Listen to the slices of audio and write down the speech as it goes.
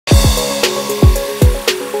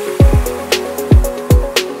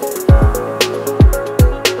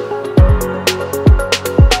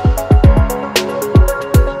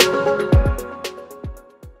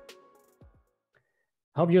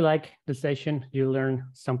Hope you like the session. You learn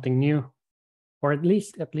something new, or at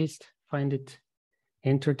least find it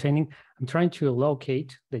entertaining. I'm trying to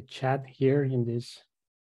locate the chat here in this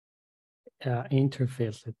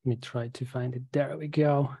interface. Let me try to find it. There we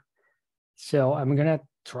go. So I'm gonna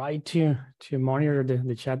try to monitor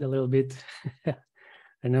the chat a little bit. I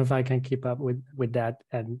don't know if I can keep up with that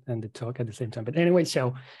and the talk at the same time. But anyway,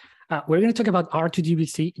 so we're going to talk about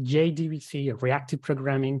R2DBC, JDBC, reactive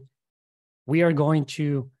programming. We are going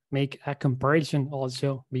to make a comparison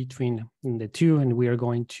also between the two, and we are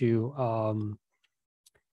going to,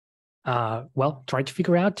 well, try to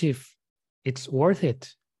figure out if it's worth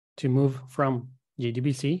it to move from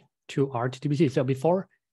JDBC to R2DBC. So before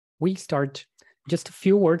we start, just a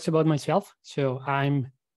few words about myself. So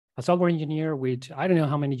I'm a software engineer with, I don't know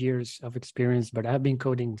how many years of experience, but I've been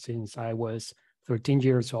coding since I was 13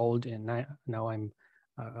 years old, and now I'm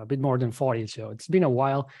a bit more than 40. So it's been a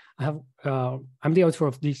while. I'm the author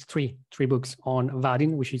of these three books on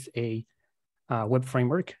Vaadin, which is a web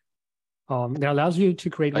framework that allows you to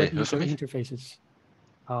create web user interfaces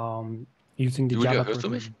using the Java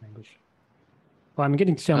programming language. Well, I'm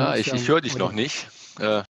getting some. Ich höre dich noch nicht.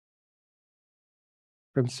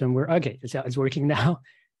 From somewhere. Okay, so it's working now.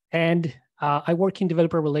 And I work in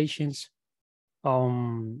developer relations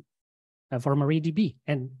for MariaDB.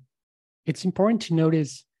 And it's important to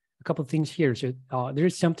notice a couple of things here. So there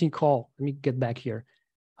is something called, let me get back here,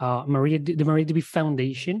 the MariaDB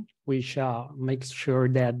Foundation, which makes sure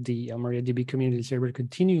that the MariaDB community server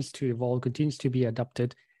continues to evolve, continues to be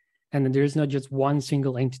adopted. And then there's not just one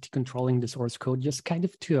single entity controlling the source code, just kind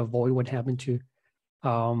of to avoid what happened to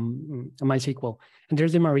MySQL. And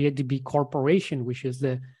there's the MariaDB Corporation, which is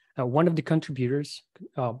the one of the contributors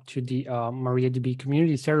to the MariaDB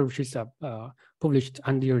community server, which is published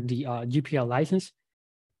under the GPL license.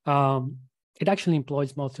 It actually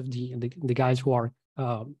employs most of the guys who are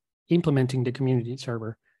implementing the community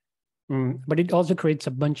server. But it also creates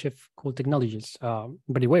a bunch of cool technologies.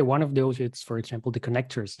 By the way, one of those is, for example, the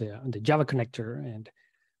connectors, the Java connector, and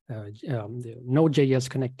the Node.js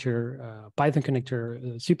connector, Python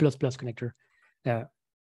connector, C++ connector.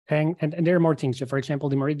 And there are more things. So for example,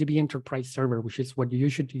 the MariaDB Enterprise Server, which is what you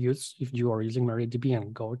should use if you are using MariaDB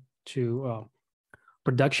and go to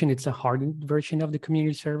production. It's a hardened version of the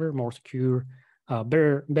community server, more secure,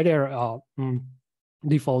 better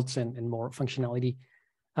defaults and more functionality.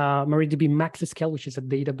 MariaDB MaxScale, which is a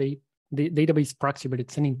database proxy, but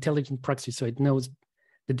it's an intelligent proxy, so it knows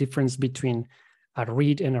the difference between a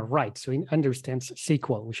read and a write. So it understands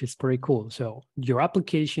SQL, which is pretty cool. So your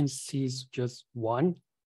application sees just one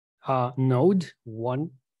node,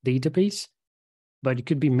 one database, but it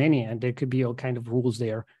could be many, and there could be all kind of rules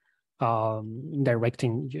there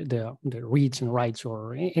directing the reads and writes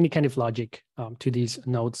or any kind of logic to these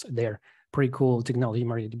nodes there. Pretty cool technology,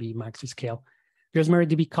 MariaDB MaxScale. There's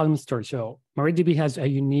MariaDB Column Store. So MariaDB has a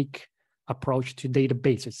unique approach to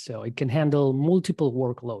databases. So it can handle multiple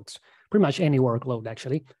workloads, pretty much any workload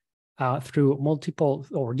actually, through multiple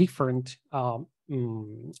or different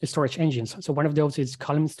storage engines. So one of those is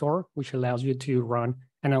Column Store, which allows you to run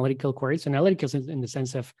analytical queries. Analytical in the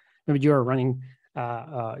sense of maybe you are running,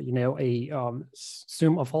 a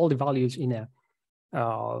sum of all the values in a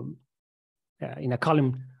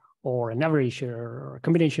column or an average or a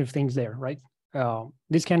combination of things there, right?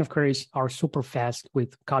 These kind of queries are super fast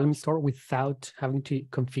with Column Store without having to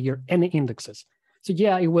configure any indexes. So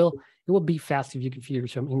yeah, it will be fast if you configure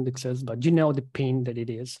some indexes, but you know the pain that it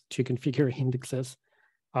is to configure indexes.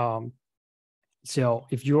 So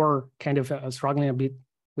if you're kind of struggling a bit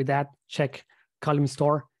with that, check Column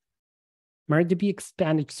Store. MariaDB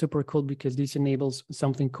Expand is super cool because this enables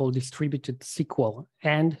something called distributed SQL.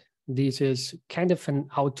 And this is kind of an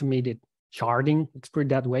automated sharding, let's put it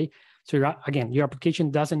that way. So again, your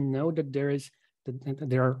application doesn't know that there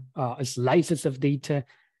are slices of data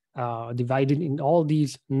divided in all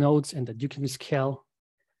these nodes, and that you can scale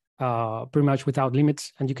pretty much without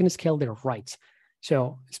limits, and you can scale their writes.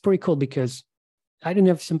 So it's pretty cool because I don't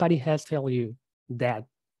know if somebody has told you that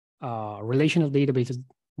relational databases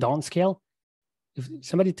don't scale. If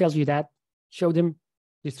somebody tells you that, show them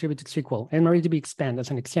distributed SQL. And MariaDB Expand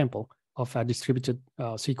as an example of a distributed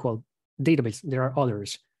SQL database. There are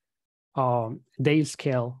others. They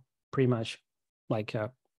scale pretty much like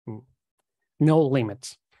no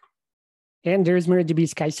limits. And there's MariaDB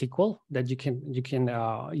SkySQL that you can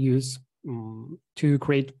use to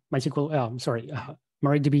create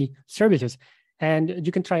MariaDB services. And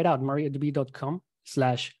you can try it out,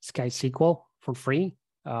 mariadb.com/SkySQL for free.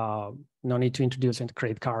 No need to introduce a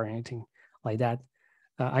credit card or anything like that.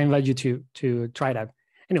 I invite you to try it out.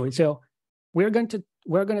 Anyway, so we're going to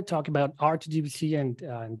we're going to talk about R2DBC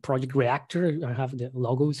and Project Reactor. I have the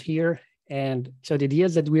logos here. And so the idea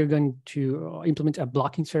is that we're going to implement a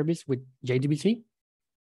blocking service with JDBC.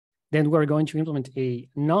 Then we're going to implement a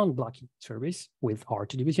non-blocking service with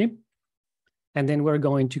R2DBC. And then we're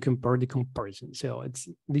going to compare the comparison. So it's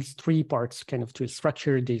these three parts kind of to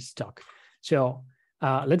structure this talk. So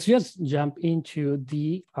let's just jump into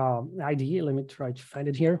the IDE. Let me try to find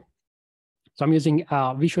it here. So I'm using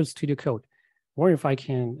Visual Studio Code. Or if I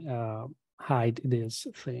can hide this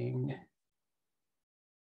thing.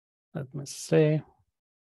 Let me see.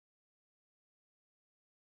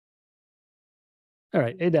 All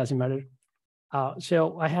right, it doesn't matter.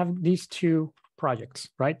 So I have these two projects,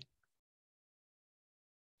 right?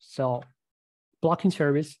 So blocking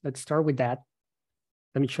service, let's start with that.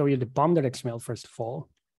 Let me show you the bomb.xml first of all.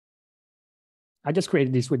 I just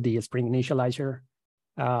created this with the Spring initializer.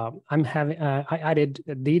 I added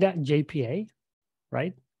data JPA,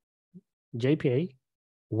 right? JPA,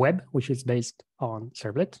 web, which is based on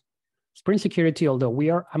servlet. Spring security,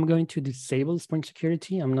 although I'm going to disable Spring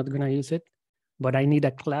security. I'm not going to use it, but I need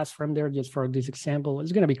a class from there just for this example.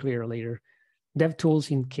 It's going to be clear later.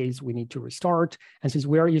 DevTools in case we need to restart. And since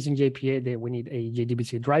we are using JPA, we need a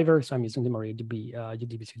JDBC driver. So I'm using the MariaDB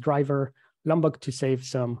JDBC driver, Lombok to save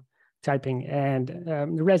some typing. And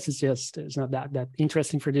the rest is just, it's not that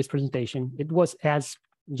interesting for this presentation. It was as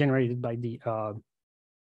generated by the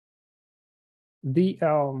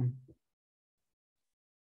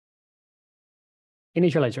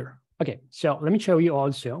initializer. Okay, so let me show you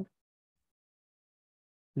also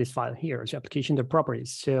this file here, so application the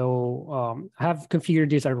properties. So I have configured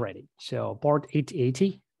this already. So port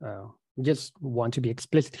 8080, just want to be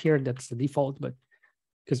explicit here, that's the default, but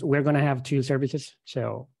because we're gonna have two services,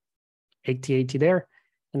 so 8080 there,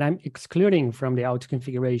 and I'm excluding from the auto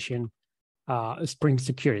configuration Spring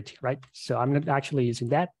security, right? So I'm not actually using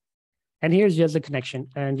that. And here's just the connection,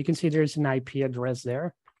 and you can see there's an IP address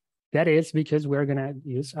there. That is because we're gonna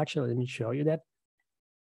use, actually, let me show you that.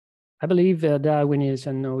 I believe that one is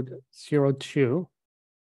a node 02.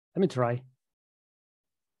 Let me try.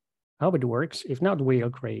 I hope it works. If not, we'll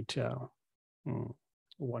create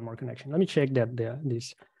one more connection. Let me check that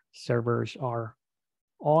these servers are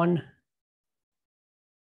on.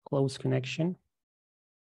 Close connection.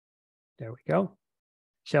 There we go.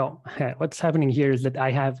 So what's happening here is that I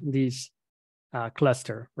have this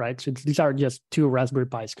cluster, right? So these are just two Raspberry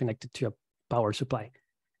Pis connected to a power supply.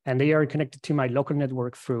 And they are connected to my local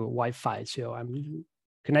network through Wi-Fi. So I'm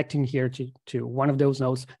connecting here to one of those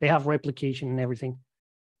nodes. They have replication and everything.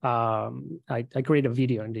 I create a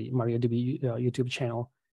video on the MariaDB YouTube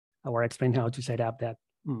channel where I explain how to set up that.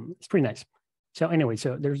 It's pretty nice. So anyway,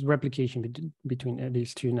 so there's replication between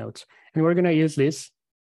these two nodes. And we're going to use this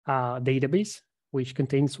database, which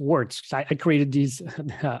contains words. So I created this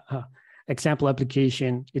example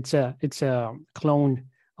application. It's a clone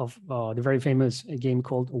of the very famous game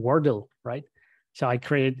called Wordle, right? So I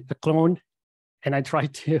created a clone and I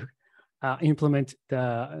tried to implement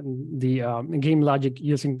the game logic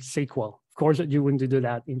using SQL. Of course, you wouldn't do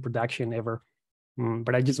that in production ever,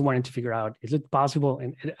 but I just wanted to figure out, is it possible?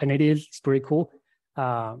 And it is, it's pretty cool.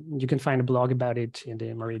 You can find a blog about it in the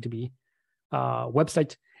MariaDB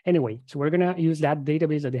website. Anyway, so we're gonna use that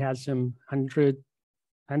database that has some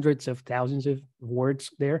hundreds of thousands of words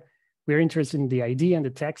there. We're interested in the ID and the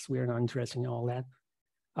text. We're not interested in all that.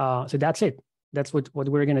 So that's it. That's what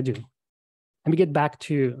we're gonna do. Let me get back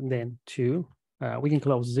to we can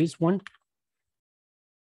close this one.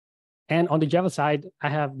 And on the Java side, I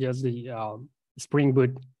have just the Spring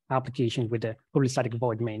Boot application with the public static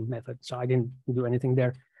void main method. So I didn't do anything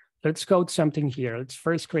there. Let's code something here. Let's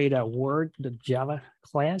first create a Word.java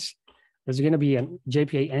class. There's gonna be a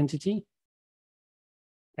JPA entity.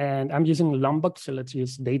 And I'm using Lombok, so let's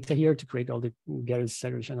use data here to create all the getters,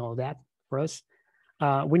 setters, and all that for us.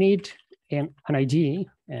 We need an ID,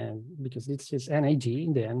 and because this is an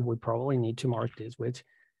ID, then we probably need to mark this with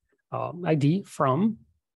ID from,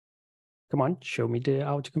 come on, show me the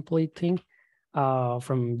autocomplete thing,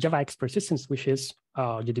 from JavaX persistence, which is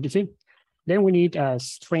JDBC. Then we need a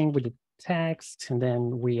string with the text, and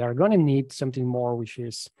then we are gonna need something more, which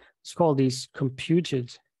is, let's call this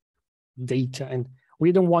computed data. And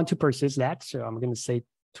we don't want to persist that, so I'm going to say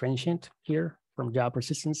transient here from Java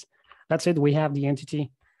persistence. That's it. We have the entity.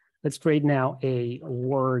 Let's create now a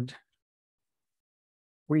Word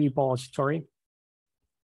repository.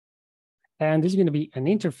 And this is going to be an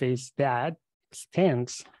interface that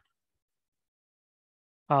extends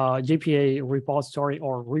JPA repository,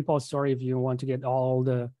 or repository if you want to get all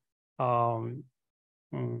the, all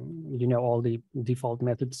the default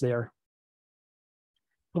methods there.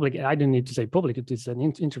 public. I don't need to say public. It is an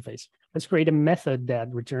interface. Let's create a method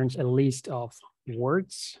that returns a list of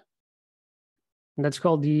words. And let's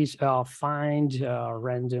call these find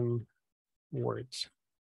random words.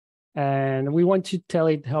 And we want to tell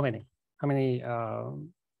it how many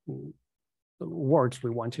words we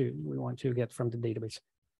want to get from the database.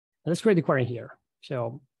 Let's create the query here.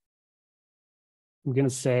 So I'm going to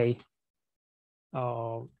say,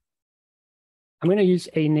 I'm going to use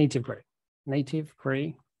a native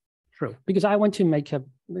query, true, because I want to make a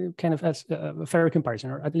kind of a fair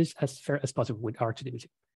comparison, or at least as fair as possible with R2DBC.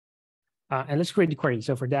 And let's create the query.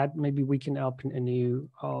 So for that, maybe we can open a new,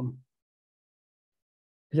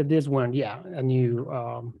 is it this one? Yeah, a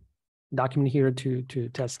new document here to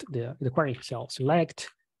test the query. So select,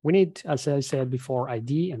 we need, as I said before,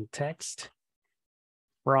 ID and text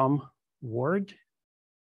from Word.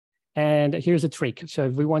 And here's a trick. So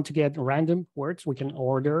if we want to get random words, we can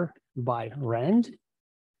order by rand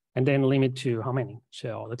and then limit to how many.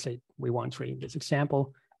 So let's say we want 3 in this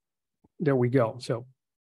example. There we go. So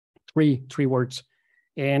three words.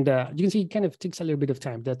 And you can see it kind of takes a little bit of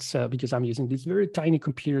time. That's because I'm using these very tiny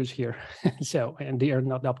computers here. So, and they are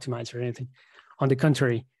not optimized or anything. On the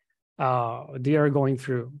contrary, they are going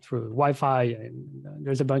through Wi-Fi, and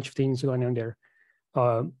there's a bunch of things going on there.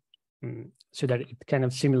 So that it kind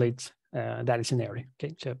of simulates that scenario.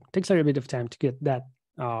 Okay, so it takes a little bit of time to get that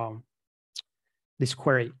this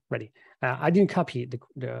query ready. I didn't copy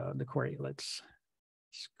the query. Let's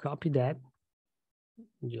copy that,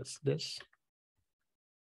 just this,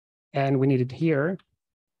 and we need it here.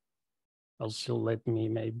 Also, let me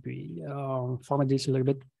maybe format this a little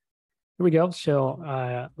bit. Here we go.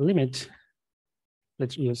 So limit.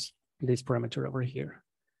 Let's use this parameter over here,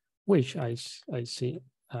 which I see.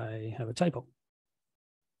 I have a typo.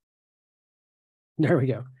 There we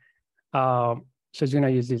go. So it's going to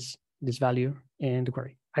use this value in the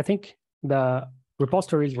query. I think the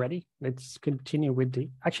repository is ready. Let's continue with the,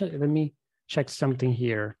 actually, let me check something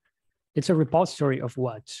here. It's a repository of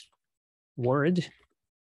what? Word,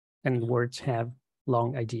 and words have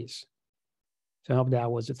long IDs. So I hope that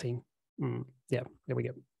was the thing. Yeah, there we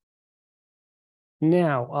go.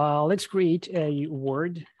 Now, let's create a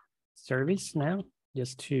Word service now,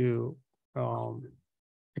 just to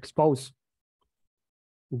expose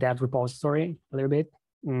that repository a little bit.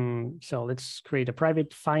 So let's create a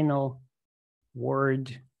private final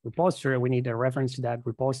Word repository. We need a reference to that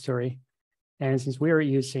repository. And since we are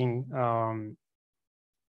using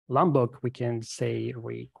Lombok, we can say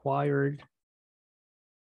required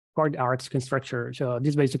args constructor. So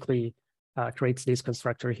this basically creates this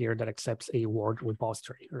constructor here that accepts a Word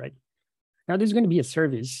repository, right? Now there's going to be a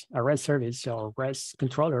service, a REST service, so REST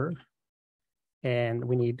controller, and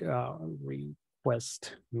we need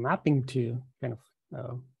request mapping to kind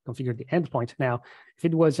of configure the endpoint. Now, if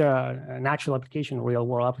it was an actual application, a real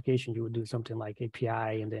world application, you would do something like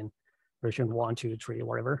API and then version 1, 2, 3, or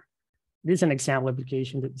whatever. This is an example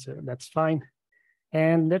application, that's fine.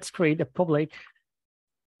 And let's create a public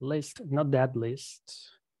list, not that list.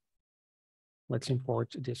 Let's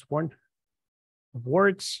import this one of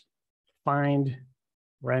words. Find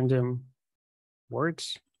random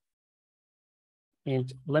words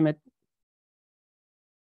and limit.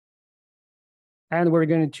 And we're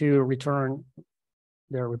going to return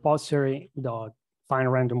the repository dot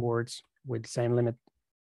find random words with the same limit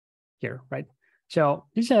here, right? So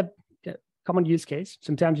this is a common use case.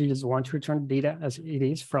 Sometimes you just want to return data as it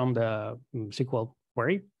is from the SQL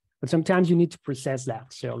query, but sometimes you need to process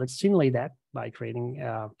that. So let's simulate that by creating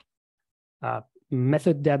a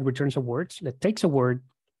method that returns a word, that takes a word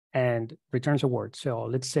and returns a word. So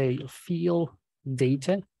let's say fill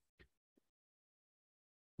data. I'm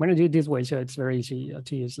going to do it this way, so it's very easy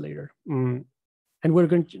to use later. And we're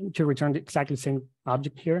going to return exactly the same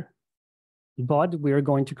object here, but we're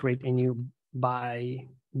going to create a new by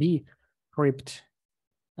the crypt,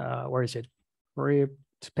 where is it? Crypt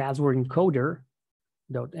password encoder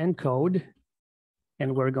dot encode.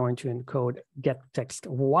 And we're going to encode get text.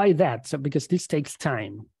 Why that? So because this takes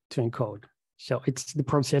time to encode. So it's the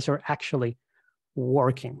processor actually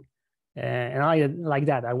working. And I like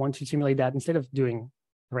that. I want to simulate that instead of doing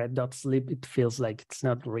thread.sleep. It feels like it's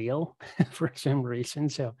not real for some reason.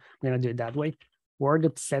 So I'm going to do it that way.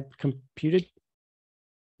 Word.set computed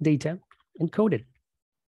data encoded.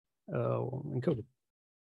 Encoded.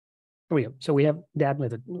 Here we go. So we have that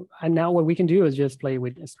method. And now what we can do is just play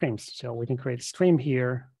with streams. So we can create a stream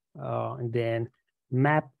here and then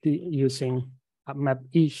map map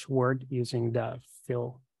each word using the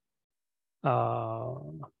fill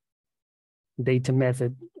data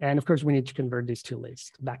method. And of course, we need to convert this to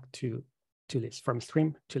list, back to list, from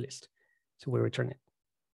stream to list. So we return it.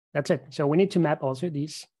 That's it. So we need to map also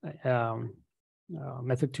this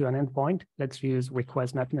method to an endpoint. Let's use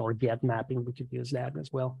request mapping or get mapping. We could use that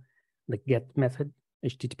as well, the get method,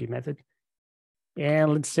 HTTP method.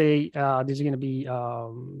 And let's say this is going to be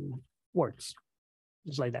words,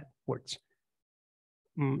 just like that, words.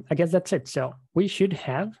 I guess that's it. So we should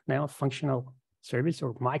have now a functional service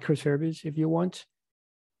or microservice if you want.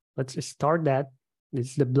 Let's start that. This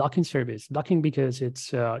is the blocking service. Blocking because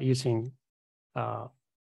it's using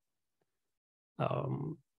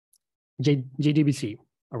JDBC,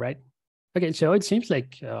 all right? Okay, so it seems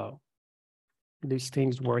like this thing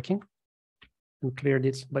is working. And clear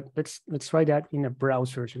this, but let's try that in a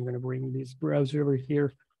browser. So I'm going to bring this browser over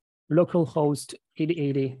here, localhost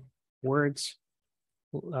 8080 words.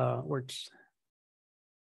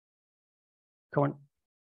 Come on,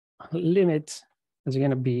 limit is going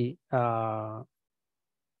to be 1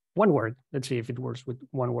 word. Let's see if it works with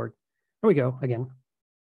 1 word. Here we go again.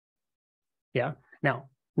 Yeah. Now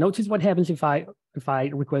notice what happens if I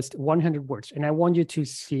request 100 words, and I want you to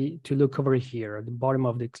look over here at the bottom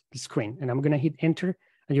of the screen, and I'm going to hit enter,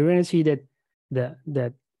 and you're going to see that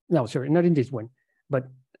no, sorry, not in this one, but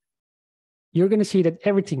you're going to see that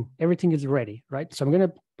everything is ready, right? So I'm going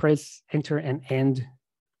to press enter and end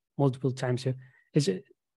multiple times. So it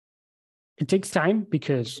takes time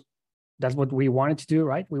because that's what we wanted to do,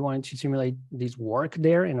 right? We wanted to simulate this work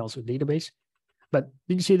there and also database. But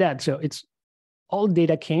did you see that? So it's all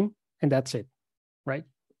data came and that's it, right?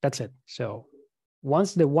 That's it. So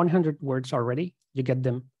once the 100 words are ready, you get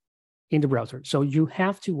them in the browser. So you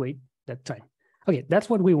have to wait that time. Okay, that's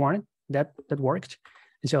what we wanted. That worked.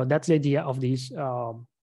 And so that's the idea of these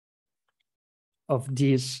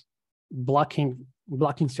blocking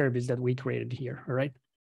service that we created here. All right.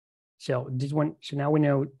 So this one. So now we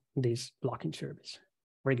know this blocking service.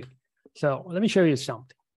 Very good. So let me show you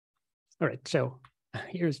something. All right. So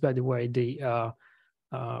here's, by the way, the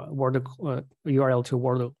URL to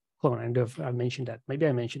Wordle clone. And I mentioned that. Maybe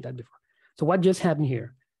I mentioned that before. So what just happened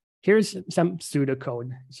here? Here's some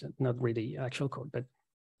pseudocode. It's not really actual code, but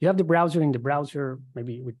you have the browser. In the browser,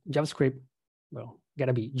 maybe with JavaScript, well,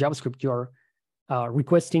 gotta be JavaScript. You're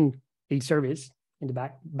requesting a service in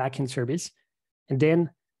the backend service, and then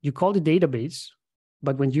you call the database.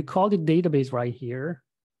 But when you call the database right here,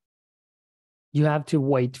 you have to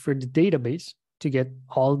wait for the database to get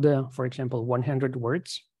all the, for example, 100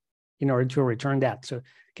 words in order to return that. So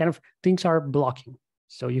kind of things are blocking.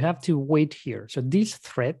 So you have to wait here. So this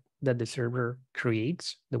thread that the server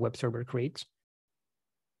creates, the web server creates,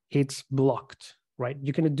 it's blocked, right?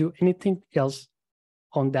 You cannot do anything else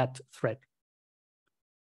on that thread.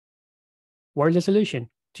 Where's the solution?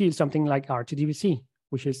 To use something like R2DBC,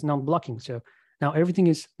 which is non-blocking. So now everything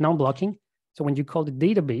is non-blocking. So when you call the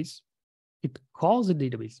database, it calls the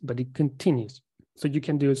database, but it continues. So you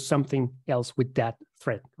can do something else with that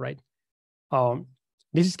thread, right?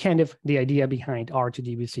 This is kind of the idea behind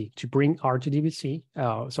R2DBC, to bring R2DBC,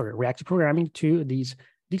 reactive programming to this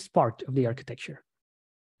part of the architecture.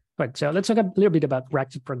 Right, so let's talk a little bit about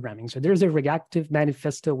reactive programming. So there's a reactive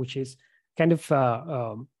manifesto, which is kind of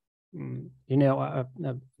a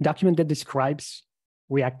document that describes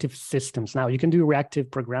reactive systems. Now you can do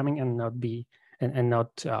reactive programming and not be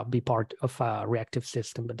part of a reactive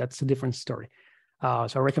system, but that's a different story.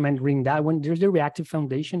 So I recommend reading that one. There's the Reactive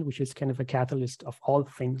Foundation, which is kind of a catalyst of all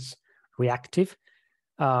things reactive.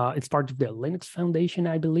 It's part of the Linux Foundation,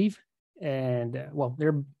 I believe. And well, there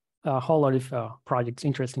are a whole lot of projects,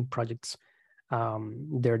 interesting projects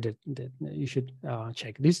there that you should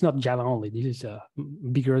check. This is not Java only. This is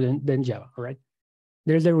bigger than Java, all right?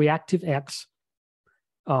 There's a Reactive X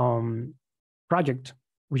project,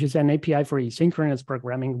 which is an API for asynchronous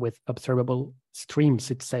programming with observable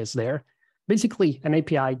streams, it says there. Basically, an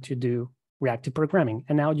API to do reactive programming.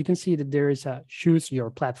 And now you can see that there is a choose your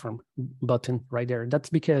platform button right there. That's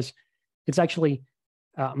because it's actually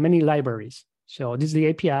many libraries. So this is the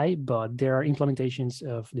API, but there are implementations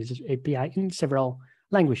of this API in several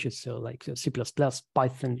languages. So like C++,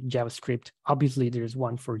 Python, JavaScript. Obviously, there's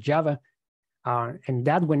one for Java. And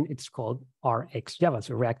that one, it's called RxJava,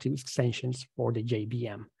 so reactive extensions for the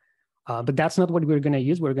JVM. But that's not what we're going to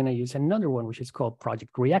use. We're going to use another one, which is called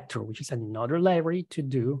Project Reactor, which is another library to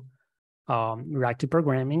do reactive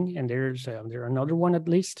programming. And there's another one at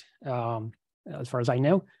least, as far as I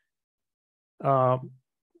know.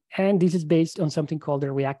 And this is based on something called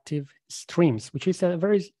the reactive streams, which is a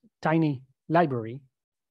very tiny library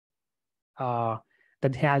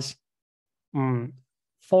that has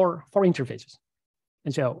four interfaces.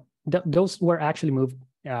 And so those were actually moved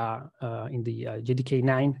in the JDK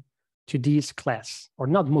 9 to this class, or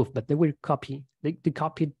not moved, but they were copied. They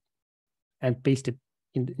copied and pasted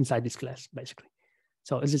inside this class, basically.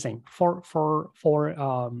 So it's the same for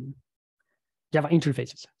Java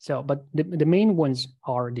interfaces. So, but the main ones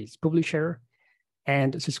are these: publisher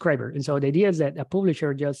and subscriber. And so the idea is that a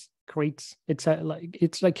publisher just creates, it's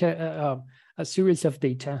like a series of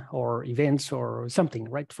data or events or something,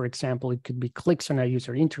 right? For example, it could be clicks on a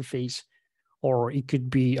user interface, or it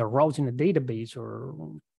could be a rows in a database or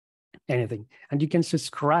anything. And you can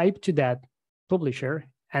subscribe to that publisher,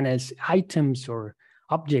 and as items or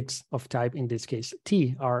objects of type, in this case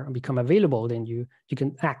T, become available, then you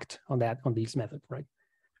can act on that, on this method, right?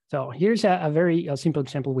 So here's a very simple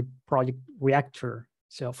example with Project Reactor.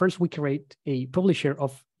 So first we create a publisher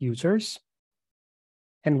of users,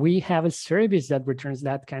 and we have a service that returns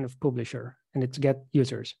that kind of publisher, and it's get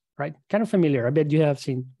users, right? Kind of familiar. I bet you have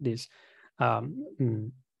seen this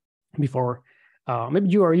before. Maybe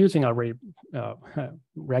you are using already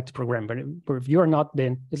Reactive Programming, but if you are not,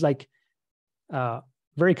 then it's like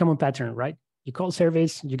very common pattern, right? You call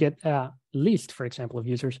service, you get a list, for example, of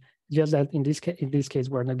users. Just that in this case,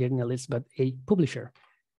 we're not getting a list, but a publisher.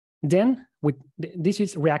 Then this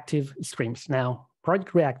is reactive streams. Now,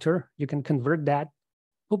 Project Reactor, you can convert that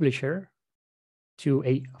publisher to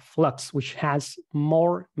a Flux, which has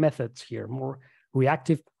more methods here, more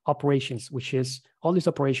reactive operations, which is all these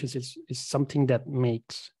operations is something that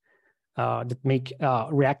make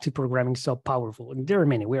reactive programming so powerful. And there are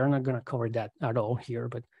many. We are not going to cover that at all here,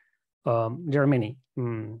 but there are many.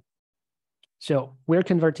 So we're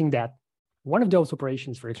converting that. One of those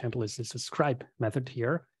operations, for example, is the subscribe method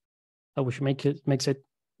here, which makes it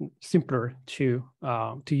simpler to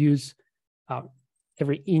use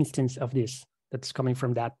every instance of this that's coming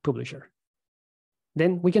from that publisher.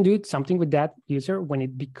 Then we can do something with that user when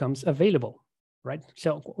it becomes available, right?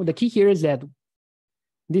 So the key here is that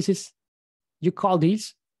this is, you call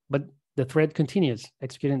these, but the thread continues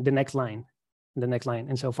executing the next line,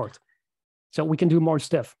 and so forth. So we can do more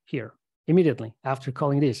stuff here immediately after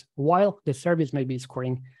calling this, while the service may be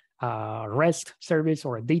scoring a REST service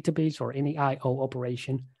or a database or any IO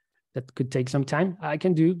operation that could take some time. I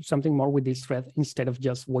can do something more with this thread instead of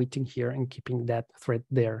just waiting here and keeping that thread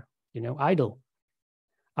there, idle.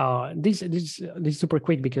 This is super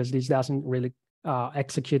quick because this doesn't really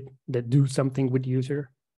execute the do something with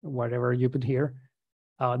user, whatever you put here.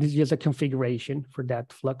 This is just a configuration for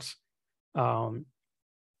that Flux.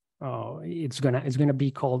 It's gonna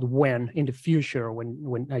be called when in the future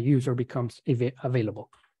when a user becomes available.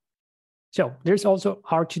 So there's also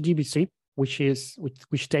R2DBC,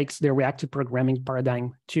 which takes the reactive programming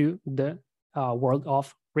paradigm to the world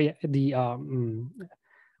of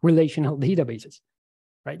relational databases,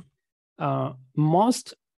 right?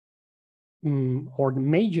 Most or the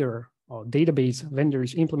major database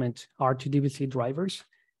vendors implement R2DBC drivers.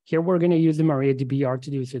 Here we're going to use the MariaDB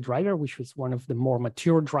R2DBC driver, which is one of the more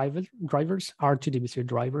mature drivers, R2DBC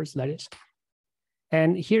drivers, that is.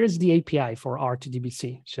 And here is the API for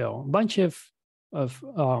R2DBC. So a bunch of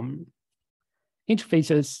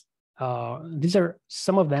interfaces. These are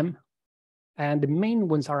some of them. And the main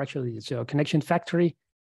ones are actually, so connection factory.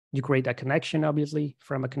 You create a connection, obviously.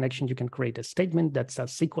 From a connection, you can create a statement. That's a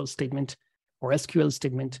SQL statement or SQL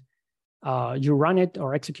statement. You run it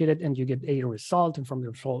or execute it, and you get a result. And from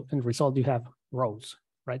the result, you have rows,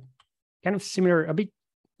 right? Kind of similar, a bit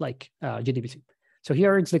like JDBC. So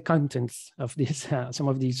here is the contents of this, some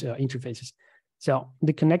of these interfaces. So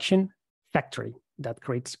the connection factory that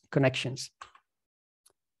creates connections.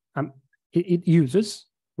 It uses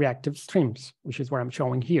reactive streams, which is what I'm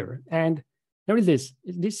showing here. And notice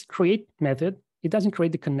this create method, it doesn't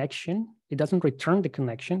create the connection. It doesn't return the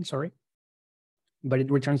connection, sorry, but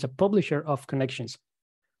it returns a publisher of connections.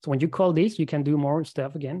 So when you call this, you can do more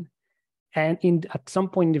stuff again. And at some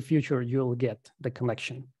point in the future, you'll get the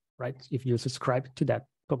connection, right? If you subscribe to that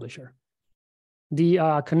publisher.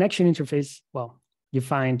 The connection interface, well, you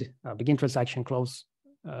find begin transaction, close,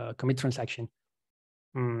 commit transaction,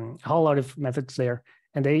 a whole lot of methods there.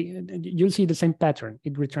 And you'll see the same pattern.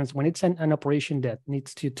 It returns when it's an operation that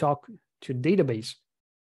needs to talk to database,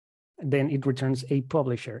 then it returns a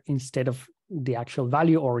publisher instead of the actual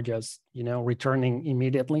value or just, returning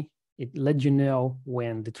immediately. It lets you know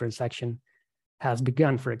when the transaction has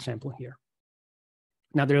begun, for example, here.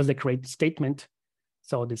 Now there's the create statement.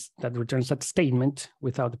 So that returns that statement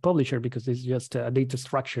without the publisher because it's just a data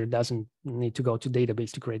structure, doesn't need to go to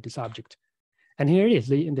database to create this object. And here it is,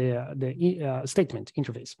 the statement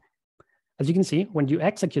interface. As you can see, when you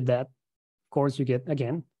execute that, of course, you get,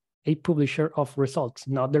 again, a publisher of results,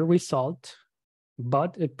 not the result,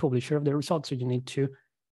 but a publisher of the results. So you need to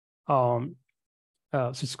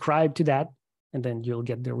subscribe to that, and then you'll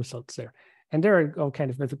get the results there. And there are all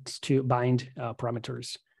kinds of methods to bind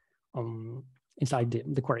parameters inside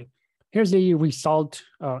the query. Here's the result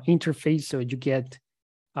interface. So you get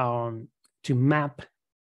to map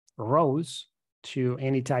rows to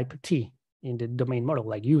any type T in the domain model,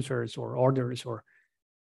 like users or orders or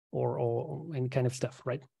any kind of stuff,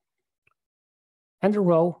 right? And the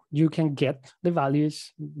row, you can get the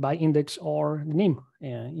values by index or the name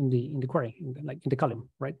in the query, like in the column,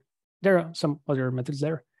 right? There are some other methods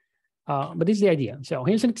there, but this is the idea. So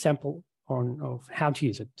here's an example of how to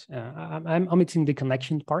use it. I'm omitting the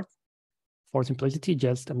connection part for simplicity.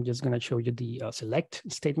 I'm just going to show you the select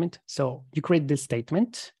statement. So you create this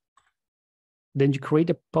statement, then you create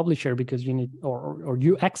a publisher because you need, or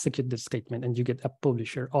you execute this statement and you get a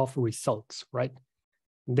publisher of results, right?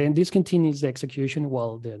 Then this continues the execution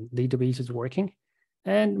while the database is working.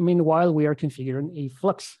 And meanwhile, we are configuring a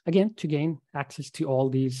Flux, again, to gain access to all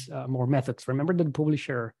these more methods. Remember that the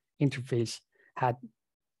publisher interface had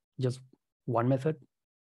just one method.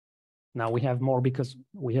 Now we have more because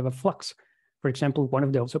we have a Flux. For example, one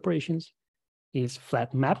of those operations is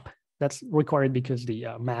flat map. That's required because the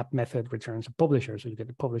map method returns a publisher. So you get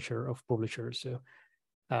the publisher of publishers. So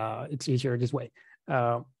it's easier this way.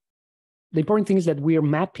 The important thing is that we are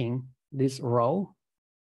mapping this row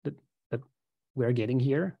that we're getting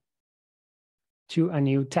here to a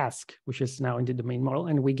new task, which is now in the domain model,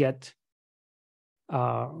 and we get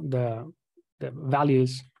the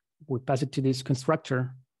values. We pass it to this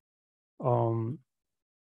constructor, and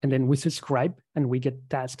then we subscribe, and we get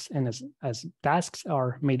tasks. And as tasks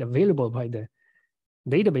are made available by the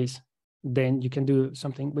database, then you can do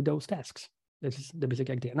something with those tasks. This is the basic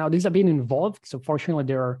idea. Now, these have been involved. So fortunately,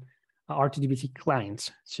 there are R2DBC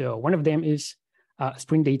clients. So one of them is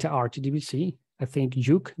Spring Data R2DBC. I think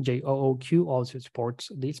Juke, JOOQ, also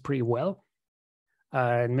supports this pretty well.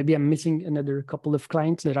 And maybe I'm missing another couple of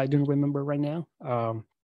clients that I don't remember right now.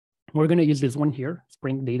 We're going to use this one here,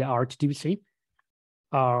 Spring Data R2DBC.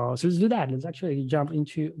 So let's do that. Let's actually jump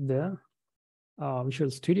into the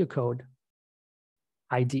Visual Studio Code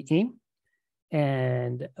IDE.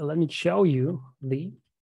 And let me show you the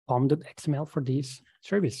pom.xml for this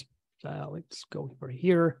service. So let's go over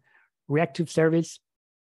here, reactive service.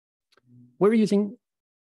 We're using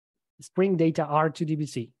Spring Data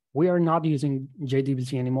R2DBC. We are not using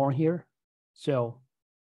JDBC anymore here. So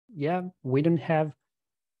yeah, we don't have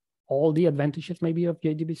all the advantages maybe of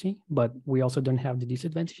JDBC, but we also don't have the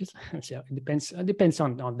disadvantages. So it depends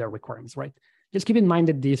on their requirements, right? Just keep in mind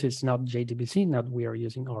that this is not JDBC, not we are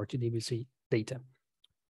using R2DBC data.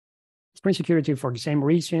 Spring Security for the same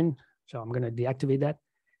reason. So I'm going to deactivate that.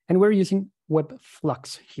 And we're using Web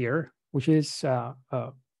Flux here, which is kind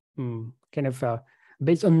of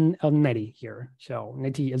based on Netty here. So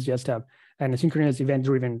Netty is just an asynchronous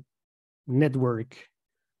event-driven network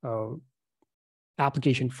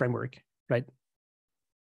application framework, right?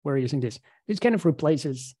 We're using this. This kind of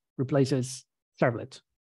replaces servlet.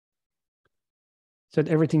 So that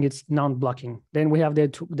everything is non-blocking. Then we have the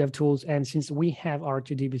dev tools. And since we have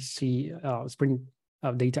R2DBC, Spring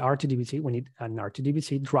Data R2DBC, we need an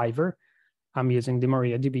R2DBC driver. I'm using the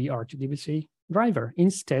MariaDB R2DBC driver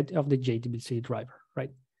instead of the JDBC driver,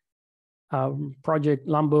 right? Project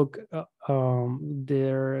Lombok,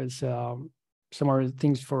 there's some more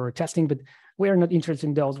things for testing, but we are not interested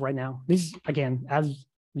in those right now. This is, again, as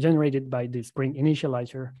generated by the Spring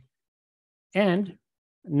Initializer. And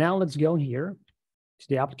now let's go here to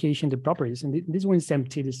the application, the properties, and this one is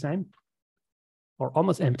empty this time, or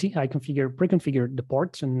almost empty. I pre-configured the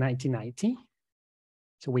ports on 1990,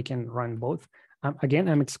 so we can run both. Again,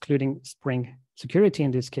 I'm excluding Spring Security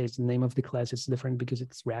in this case. The name of the class is different because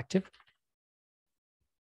it's reactive.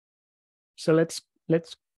 So let's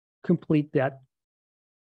complete that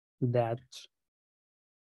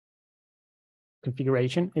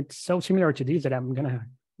configuration. It's so similar to these that I'm gonna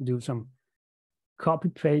do some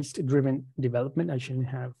copy-paste driven development. I shouldn't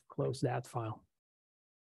have closed that file.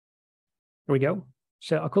 Here we go.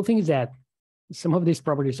 So a cool thing is that some of these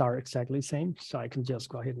properties are exactly the same. So I can just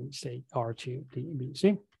go ahead and say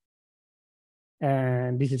R2DBC.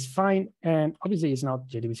 And this is fine. And obviously it's not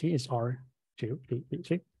JDBC, it's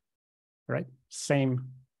R2DBC, right? Same,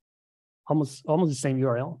 almost the same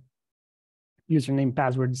URL. Username,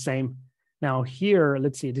 password, same. Now here,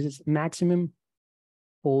 let's see, this is maximum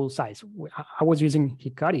full size. I was using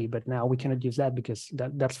Hikari, but now we cannot use that because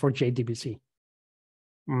that's for JDBC.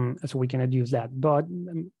 So we cannot use that, but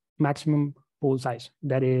maximum full size,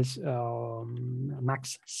 that is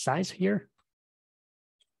max size here.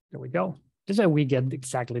 There we go. This is how we get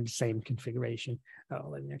exactly the same configuration.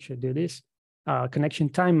 Let me actually do this. Connection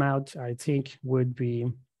timeout, I think, would be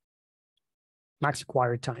max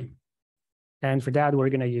acquired time. And for that, we're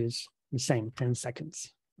going to use the same 10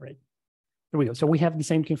 seconds, right? There we go. So we have the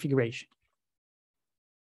same configuration.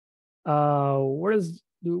 What else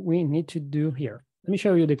do we need to do here? Let me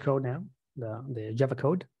show you the code now, the Java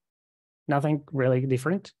code. Nothing really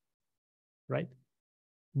different, right?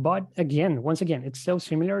 But again, once again, it's so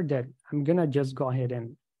similar that I'm going to just go ahead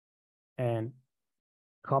and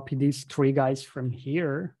copy these three guys from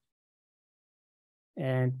here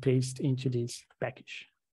and paste into this package.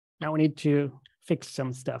 Now we need to fix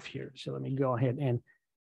some stuff here. So let me go ahead and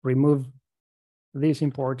remove these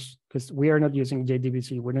imports because we are not using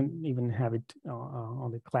JDBC. We don't even have it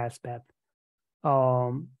on the class path.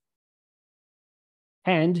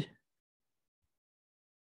 And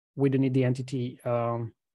we don't need the entity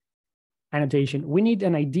annotation. We need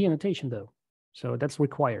an ID annotation though. So that's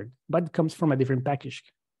required, but it comes from a different package,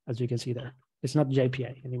 as you can see there. It's not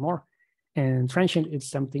JPA anymore. And transient is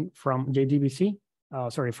something from JDBC,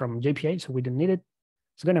 from JPA, so we don't need it.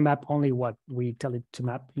 It's going to map only what we tell it to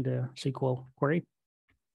map in the SQL query.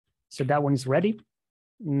 So that one is ready.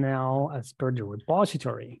 Now, as per the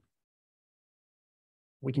repository,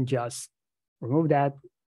 we can just remove that.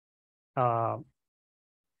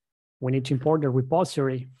 We need to import the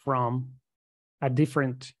repository from a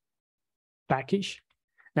different package.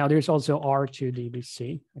 Now, there's also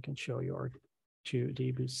R2DBC. I can show you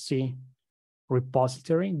R2DBC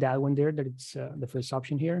repository, that one there, that it's the first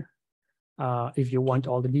option here. If you want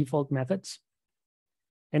all the default methods.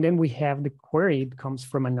 And then we have the query, it comes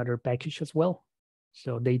from another package as well.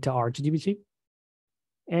 So data R2DBC.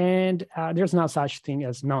 And there's no such thing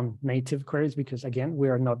as non-native queries because again, we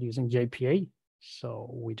are not using JPA. So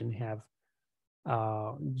we don't have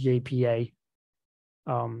JPA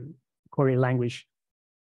query language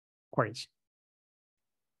queries.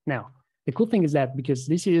 Now, the cool thing is that because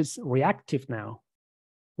this is reactive now,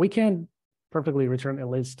 we can perfectly return a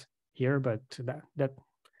list here, but that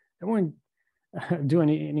won't do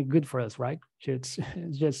any good for us, right? It's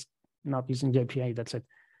just not using JPA, that's it.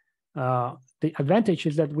 The advantage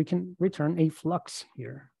is that we can return a flux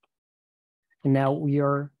here. And now we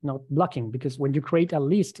are not blocking because when you create a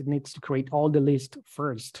list, it needs to create all the list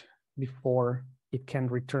first before it can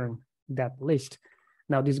return that list.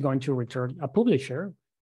 Now this is going to return a publisher,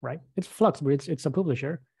 right? It's flux, but it's a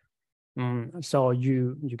publisher. So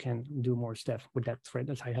you can do more stuff with that thread,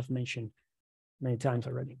 as I have mentioned many times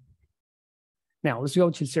already. Now let's go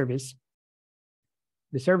to service.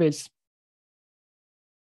 The service,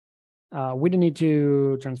 we don't need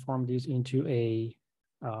to transform this into a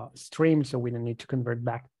stream, so we don't need to convert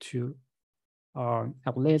back to a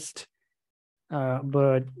list.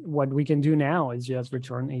 But what we can do now is just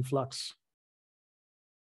return a flux.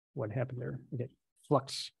 What happened there? Okay,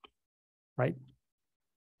 flux, right?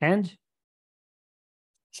 And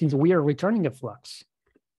since we are returning a flux,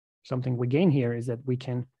 something we gain here is that we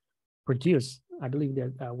can produce, I believe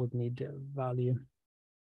that I would need the value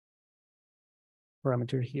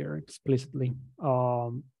parameter here explicitly,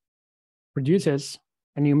 produces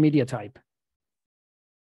a new media type.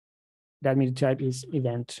 That media type is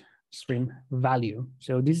event stream value.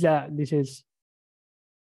 So this is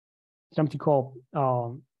something called,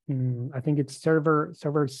 I think it's server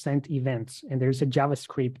sent events, and there's a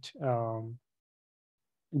JavaScript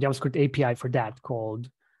API for that called,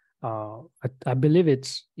 I believe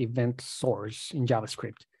it's event source in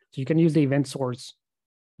JavaScript. So you can use the event source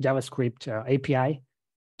JavaScript API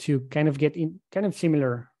to kind of get in kind of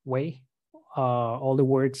similar way all the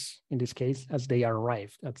words in this case as they are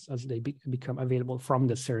arrived, as they become available from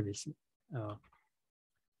the service.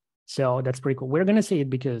 So that's pretty cool. We're going to see it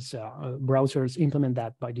because browsers implement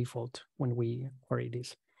that by default when we query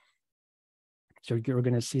this. So you're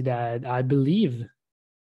going to see that I believe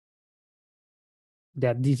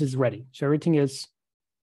that this is ready. So everything is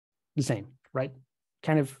the same, right?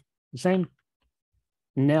 Kind of the same.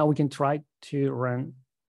 Now we can try to run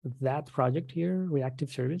that project here,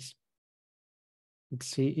 reactive service. Let's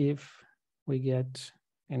see if we get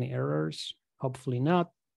any errors. Hopefully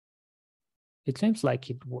not. It seems like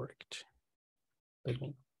it worked. Let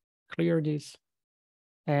me clear this.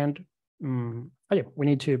 And oh yeah, we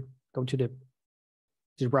need to go to the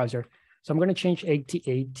browser. So I'm going to change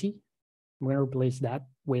 8080. I'm going to replace that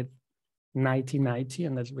with 9090,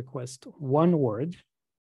 and let's request one word.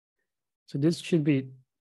 So this should be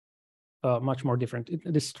much more different.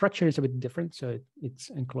 The structure is a bit different, so it's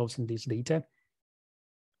enclosed in this data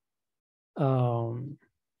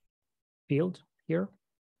field here,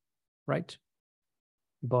 right?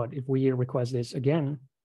 But if we request this again,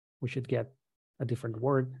 we should get a different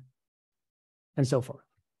word and so forth,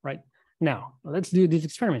 right? Now, let's do this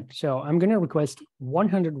experiment. So I'm going to request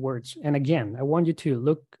 100 words. And again, I want you to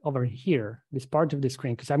look over here, this part of the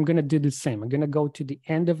screen, because I'm going to do the same. I'm going to go to the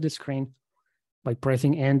end of the screen by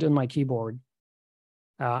pressing end on my keyboard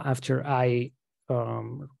after I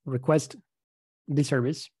request the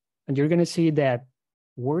service. And you're going to see that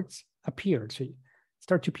words appear. So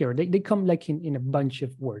start to appear. They come like in a bunch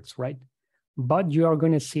of words, right? But you're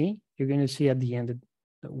going to see at the end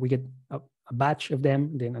that we get a batch of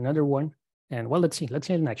them, then another one. And well, let's see it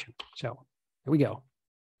in action. So here we go.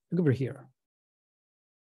 Look over here.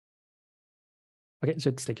 Okay, so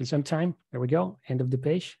it's taking some time. There we go. End of the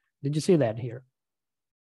page. Did you see that here?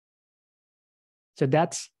 So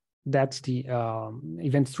that's the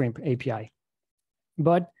event stream API.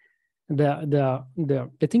 But the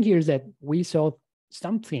thing here is that we saw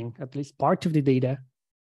something, at least part of the data,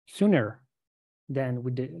 sooner than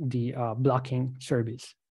with the blocking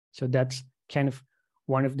service. So that's kind of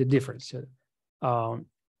one of the differences. So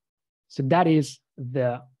that is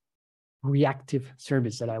the reactive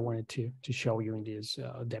service that I wanted to show you in this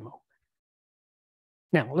demo.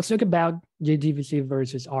 Now, let's talk about JDBC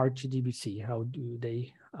versus R2DBC. How do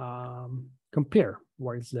they compare?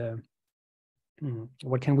 What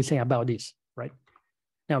can we say about this, right?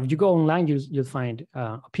 Now, if you go online, you'll find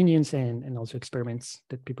opinions and also experiments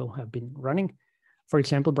that people have been running. For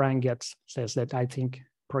example, Brian Getz says that I think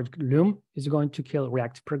Project Loom is going to kill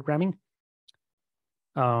reactive programming.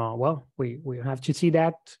 Well, we have to see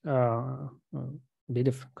that. A bit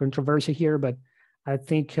of controversy here, but I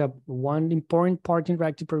think one important part in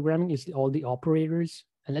reactive programming is all the operators.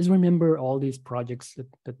 And let's remember all these projects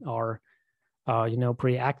that are,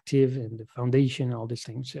 pretty active and the foundation, all these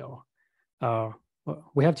things. So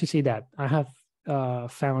we have to see that. I have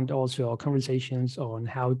found also conversations on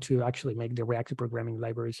how to actually make the reactive programming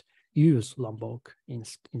libraries use Lombok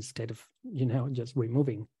instead of, just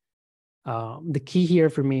removing. The key here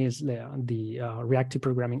for me is the reactive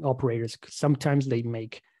programming operators. Sometimes they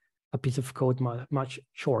make a piece of code much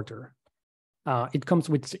shorter. It comes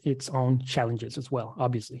with its own challenges as well,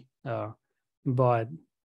 obviously. But,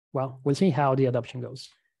 well, we'll see how the adoption goes.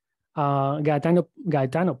 Gaetano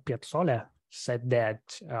Piazzolla said that,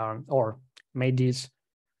 or made this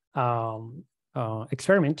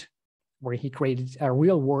experiment where he created a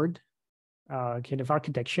real world kind of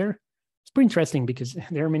architecture. It's pretty interesting because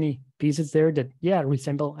there are many pieces there that,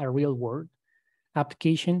 resemble a real world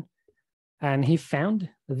application. And he found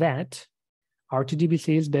that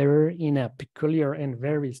R2DBC is better in a peculiar and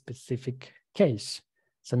very specific case.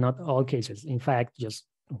 So not all cases, in fact, just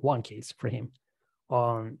one case for him.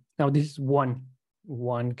 Now this is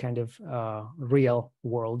one kind of real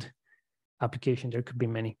world application. There could be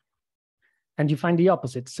many. And you find the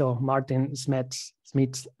opposite. So Martin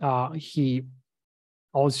Smith, he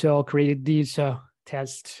also created these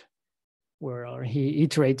tests where he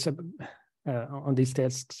iterates on these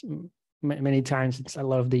tests many times. It's a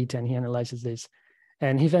lot of data and he analyzes this.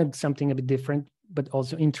 And he found something a bit different, but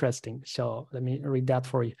also interesting. So let me read that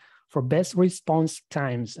for you. For best response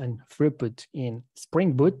times and throughput in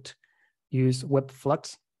Spring Boot, use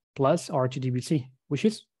WebFlux plus R2DBC, which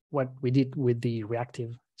is what we did with the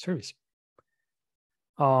reactive service.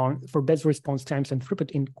 For best response times and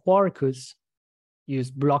throughput in Quarkus, use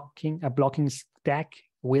a blocking stack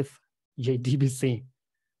with JDBC.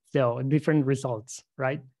 So different results,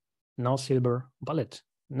 right? No silver bullet.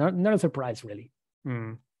 Not a surprise, really.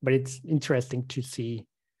 But it's interesting to see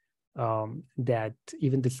that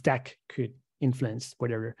even the stack could influence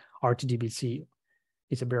whether R2DBC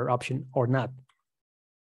is a better option or not.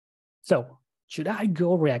 So should I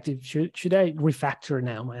go reactive? Should I refactor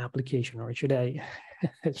now my application, or should I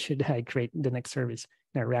create the next service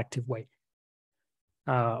in a reactive way?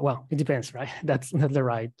 Well, it depends, right? That's not the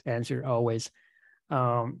right answer always.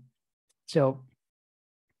 So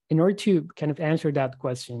in order to kind of answer that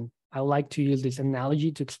question, I like to use this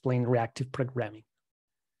analogy to explain reactive programming.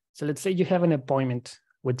 So let's say you have an appointment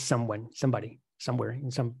with somebody, somewhere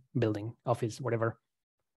in some building, office, whatever.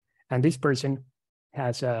 And this person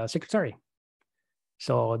has a secretary.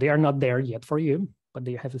 So they are not there yet for you, but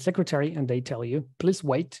they have a secretary and they tell you, please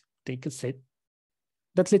wait, take a seat.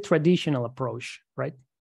 That's the traditional approach, right?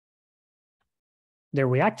 The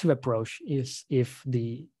reactive approach is if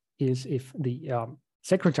the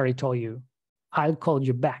secretary told you, I'll call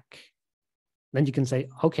you back. Then you can say,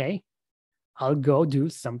 okay, I'll go do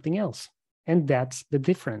something else. And that's the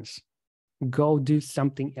difference. Go do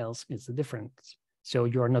something else is the difference. So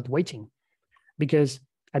you're not waiting. Because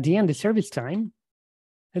at the end, the service time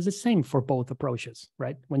is the same for both approaches,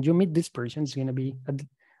 right? When you meet this person, it's going to be at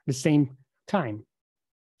the same time.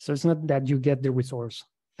 So it's not that you get the resource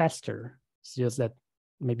faster. It's just that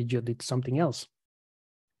maybe you did something else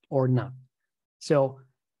or not. So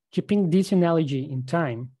keeping this analogy in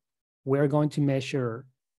time, we're going to measure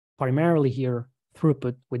primarily here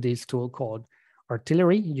throughput with this tool called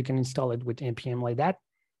Artillery. You can install it with npm like that.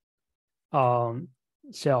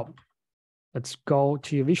 So let's go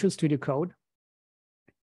to Visual Studio Code,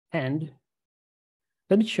 and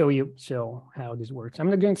let me show you how this works. I'm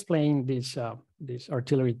not going to explain this this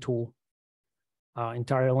Artillery tool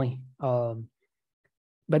entirely,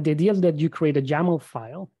 but the idea is that you create a YAML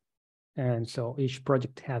file, and so each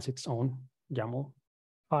project has its own YAML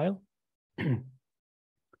file.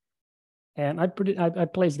 And I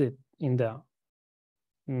placed it in the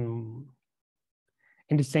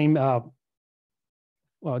same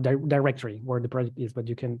directory where the project is, but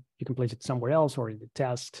you can place it somewhere else, or in the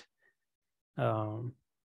test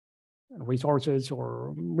resources,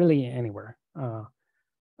 or really anywhere.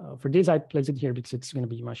 For this, I place it here because it's going to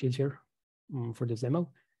be much easier for this demo.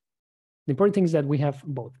 The important thing is that we have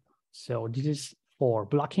both. So this is for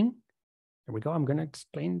blocking. There we go. I'm going to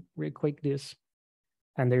explain real quick this.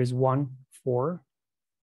 And there is one for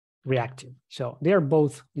reactive. So they are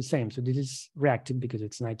both the same. So this is reactive because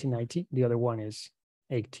it's 1990. The other one is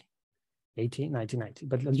 1990.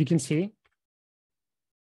 But as you can see,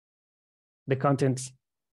 the contents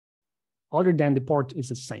other than the port is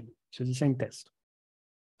the same. So it's the same test.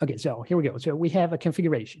 Okay, so here we go. So we have a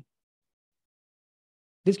configuration.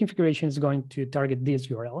 This configuration is going to target this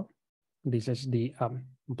URL. This is the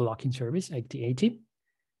blocking service, 8080.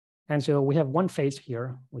 And so we have one phase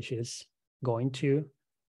here, which is going to,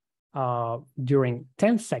 during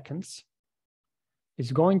 10 seconds,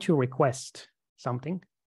 is going to request something,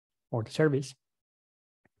 or the service,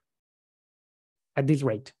 at this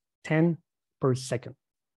rate, 10 per second,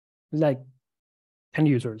 like 10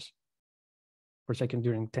 users per second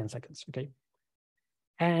during 10 seconds, okay?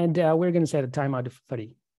 And we're going to set a timeout of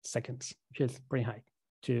 30 seconds, which is pretty high,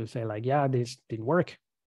 to say like, yeah, this didn't work.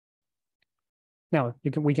 Now,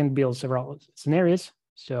 we can build several scenarios.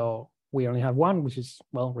 So we only have one, which is,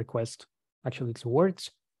 well, request. Actually, it's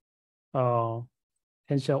words. And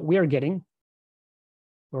so we're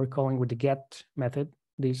calling with the get method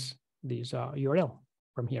this URL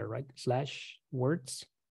from here, right? /words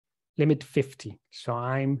limit 50. So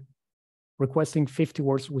I'm requesting 50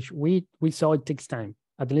 words, which we saw it takes time.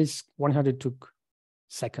 At least 100 took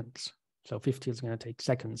seconds. So 50 is going to take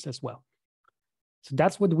seconds as well. So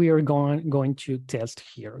that's what we are going to test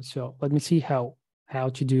here. So let me see how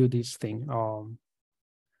to do this thing.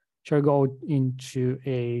 Shall I go into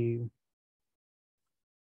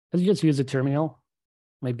let's just use a terminal,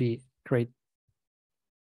 maybe create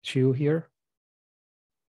 2 here.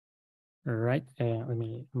 All right, let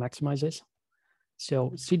me maximize this.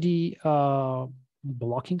 So cd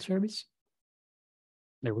blocking service.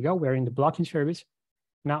 There we go, we're in the blocking service.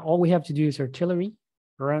 Now all we have to do is artillery,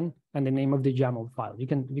 run, and the name of the YAML file. You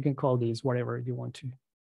can call these whatever you want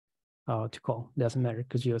to call. Doesn't matter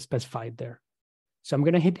because you specified there. So I'm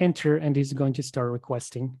going to hit enter, and this is going to start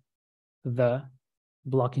requesting the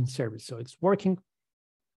blocking service. So it's working.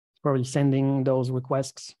 It's probably sending those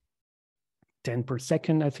requests 10 per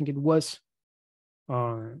second, I think it was.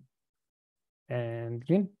 And it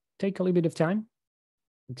can take a little bit of time.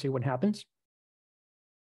 Let's see what happens.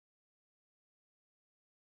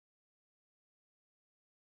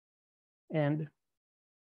 And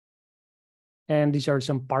these are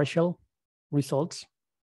some partial results.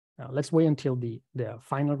 Now let's wait until the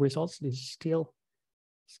final results. This is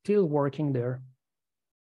still working there.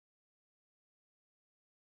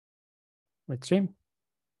 Let's see.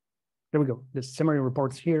 There we go. The summary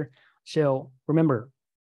reports here. So remember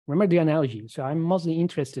the analogy. So I'm mostly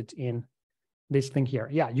interested in this thing here.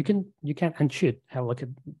 Yeah, you can and should have a look at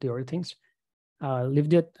the other things. Leave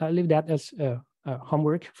that as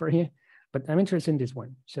homework for you. But I'm interested in this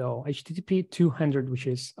one. So HTTP 200, which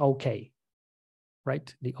is OK,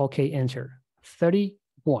 right? The OK answer,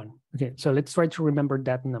 31. Okay, so let's try to remember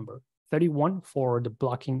that number, 31 for the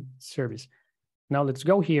blocking service. Now let's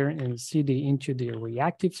go here and cd into the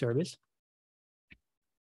reactive service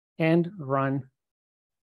and run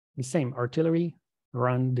the same artillery,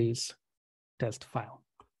 run this test file.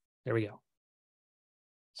 There we go.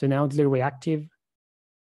 So now it's the reactive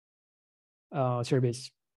service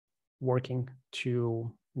working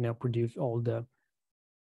to produce all the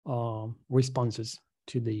responses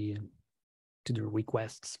to the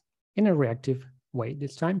requests in a reactive way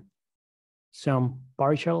this time. Some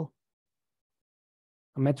partial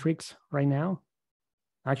metrics right now.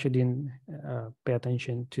 I actually didn't pay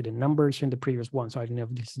attention to the numbers in the previous one, so I don't know if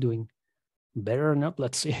this is doing better or not.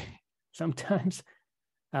 Let's see. Sometimes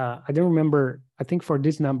I don't remember. I think for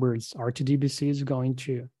these numbers, R2DBC is going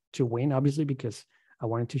to win, obviously, because I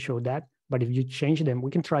wanted to show that. But if you change them,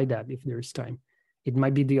 we can try that if there's time. It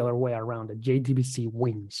might be the other way around. The JDBC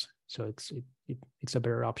wins, so it's a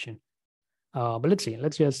better option. But let's see.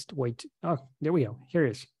 Let's just wait. Oh, there we go. Here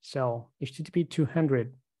it is. So HTTP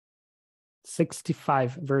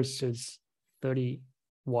 265 versus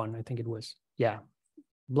 31. I think it was. Yeah,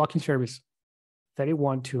 blocking service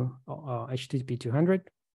 31 to HTTP 200.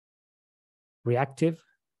 Reactive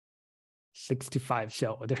 65.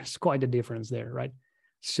 So there's quite a difference there, right?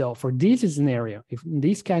 So for this scenario, if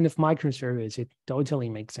this kind of microservice, it totally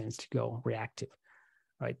makes sense to go reactive.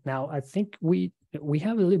 Right now, I think we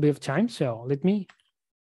have a little bit of time. So let's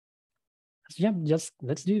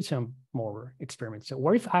do some more experiments. So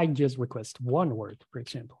what if I just request one word, for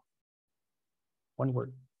example? One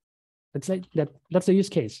word. Let's say that's a use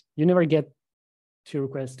case. You never get to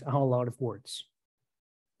request a whole lot of words.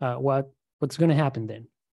 What's going to happen then?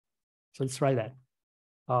 So let's try that.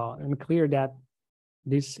 And clear that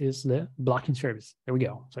this is the blocking service. There we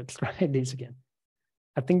go. So let's try this again.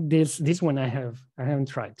 I think this one I haven't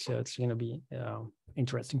tried, so it's going to be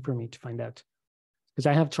interesting for me to find out, because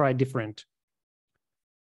I have tried different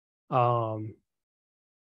kind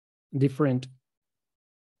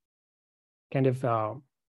of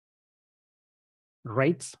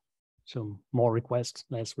rates. So more requests,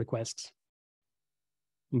 less requests.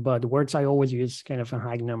 But the words I always use kind of a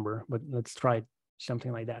high number, but let's try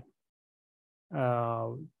something like that.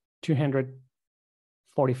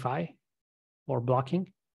 245 for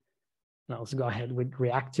blocking. Now let's go ahead with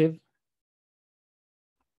reactive.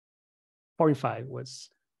 45 was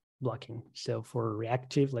blocking. So for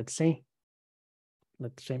reactive, let's say, I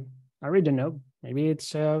really don't know. Maybe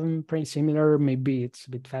it's pretty similar. Maybe it's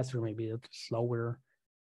a bit faster. Maybe it's slower.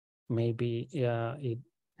 Maybe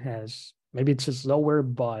maybe it's just slower,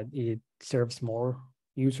 but it serves more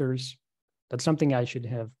users. That's something I should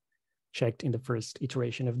have checked in the first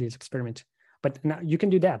iteration of this experiment. But now you can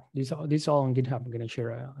do that. This all on GitHub. I'm going to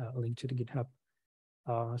share a link to the GitHub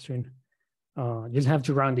soon. You just have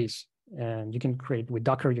to run these, and you can create with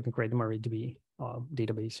Docker. You can create the MariaDB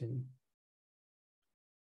database,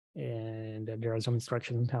 and there are some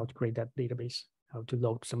instructions on how to create that database, how to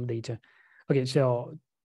load some data. Okay, so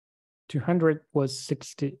 200 was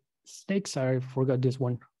 66. I forgot this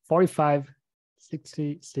one. 45,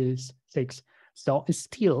 66. So it's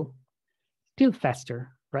still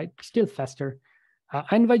faster, right? Still faster.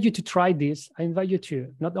 I invite you to try this. I invite you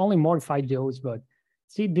to not only modify those, but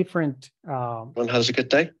see different. Everyone has a good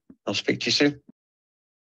day. I'll speak to you soon.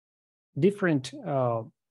 Different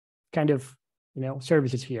kind of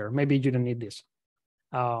services here. Maybe you don't need this.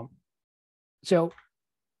 So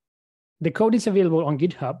the code is available on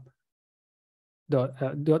GitHub.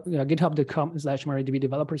 GitHub.com/MariaDB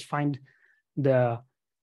developers. Find the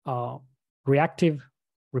reactive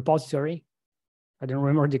repository. I don't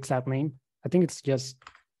remember the exact name. I think it's just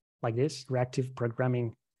like this, Reactive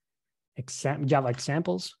Programming Java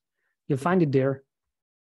examples. You'll find it there.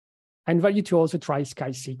 I invite you to also try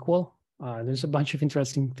SkySQL. There's a bunch of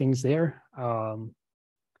interesting things there.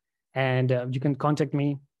 And you can contact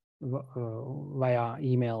me via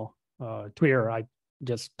email, Twitter. I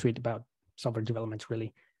just tweet about software development,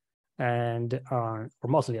 really, and or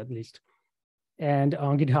mostly at least. And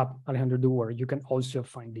on GitHub, Alejandro Duarte, you can also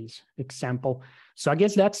find this example. So I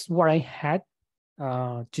guess that's what I had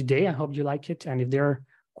today. I hope you like it. And if there are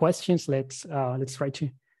questions, let's try to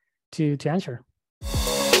answer.